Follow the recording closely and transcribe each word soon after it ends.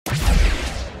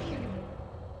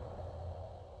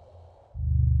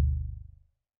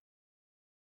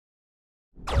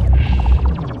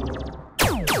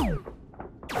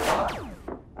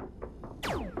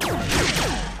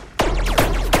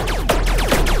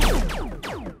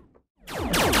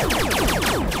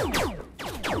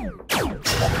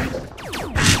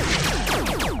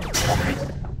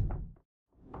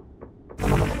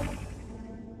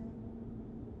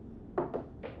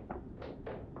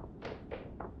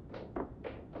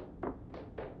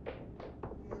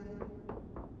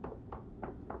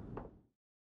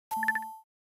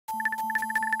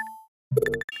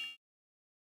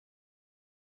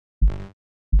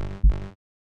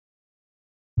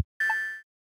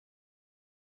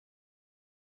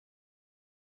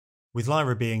With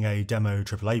Lyra being a demo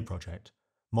AAA project,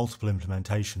 multiple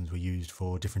implementations were used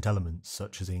for different elements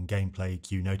such as in gameplay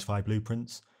queue notify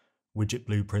blueprints, widget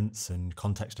blueprints and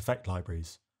context effect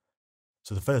libraries.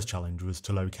 So the first challenge was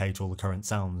to locate all the current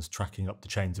sounds tracking up the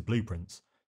chains of blueprints.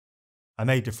 I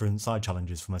made different side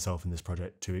challenges for myself in this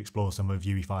project to explore some of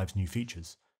UE5's new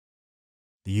features.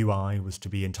 The UI was to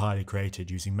be entirely created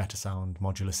using Metasound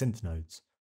modular synth nodes,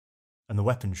 and the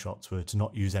weapon shots were to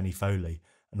not use any Foley,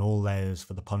 and all layers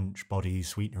for the punch, body,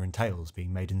 sweetener and tails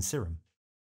being made in Serum.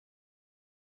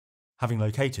 Having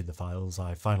located the files,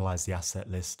 I finalised the asset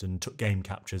list and took game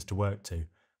captures to work to,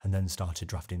 and then started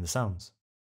drafting the sounds.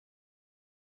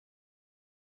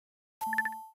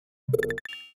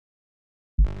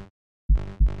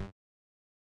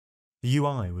 The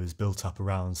UI was built up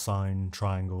around sine,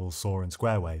 triangle, saw and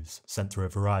square waves, sent through a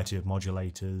variety of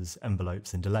modulators,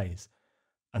 envelopes and delays,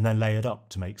 and then layered up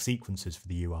to make sequences for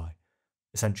the UI,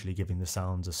 essentially giving the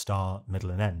sounds a start,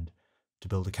 middle and end, to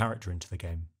build a character into the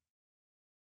game.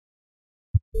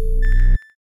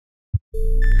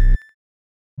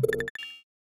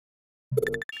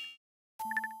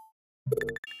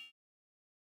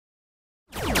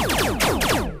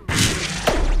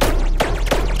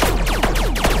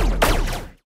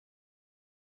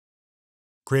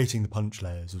 Creating the punch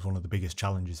layers was one of the biggest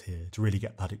challenges here to really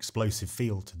get that explosive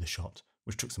feel to the shot,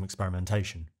 which took some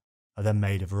experimentation. I then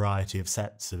made a variety of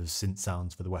sets of synth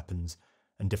sounds for the weapons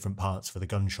and different parts for the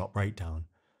gunshot breakdown,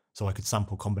 so I could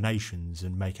sample combinations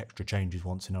and make extra changes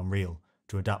once in Unreal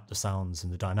to adapt the sounds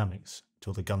and the dynamics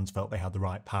till the guns felt they had the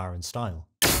right power and style.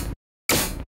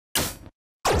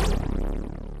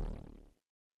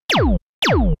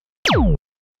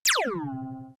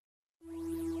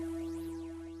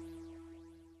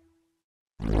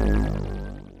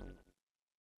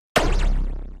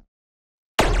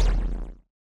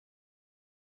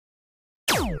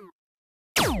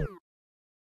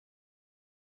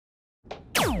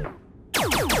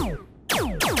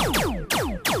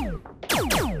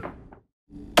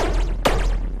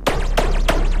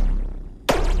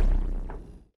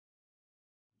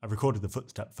 I recorded the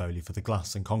footstep Foley for the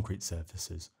glass and concrete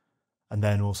surfaces, and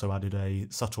then also added a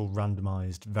subtle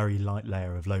randomised, very light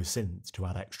layer of low synths to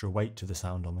add extra weight to the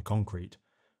sound on the concrete,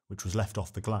 which was left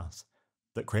off the glass,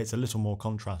 that creates a little more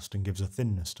contrast and gives a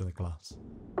thinness to the glass.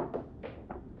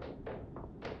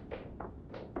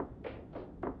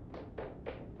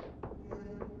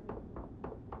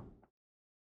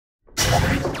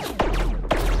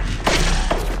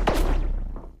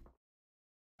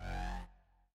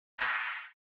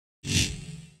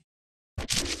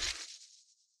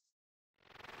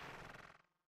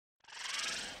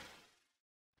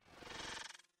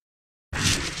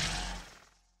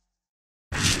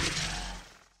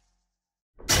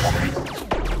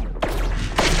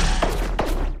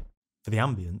 For the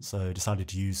ambience, I decided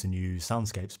to use the new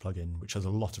Soundscapes plugin, which has a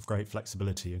lot of great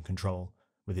flexibility and control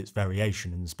with its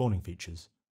variation in the spawning features.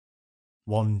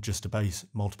 One just to base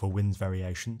multiple winds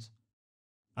variations,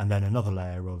 and then another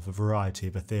layer of a variety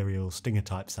of ethereal stinger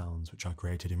type sounds which I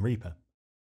created in Reaper.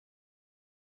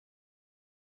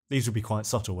 These would be quite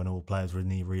subtle when all players were in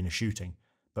the arena shooting,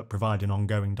 but provide an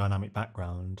ongoing dynamic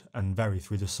background and vary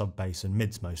through the sub bass and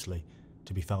mids mostly,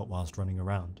 to be felt whilst running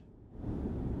around.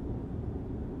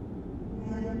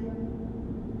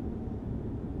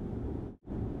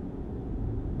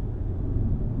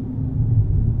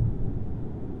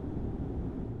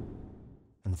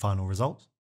 And the final result?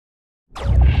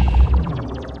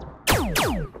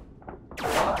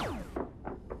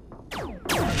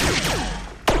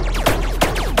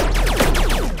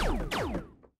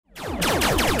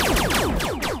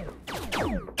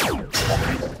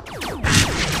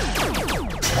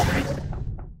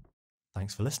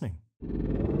 Thanks for listening.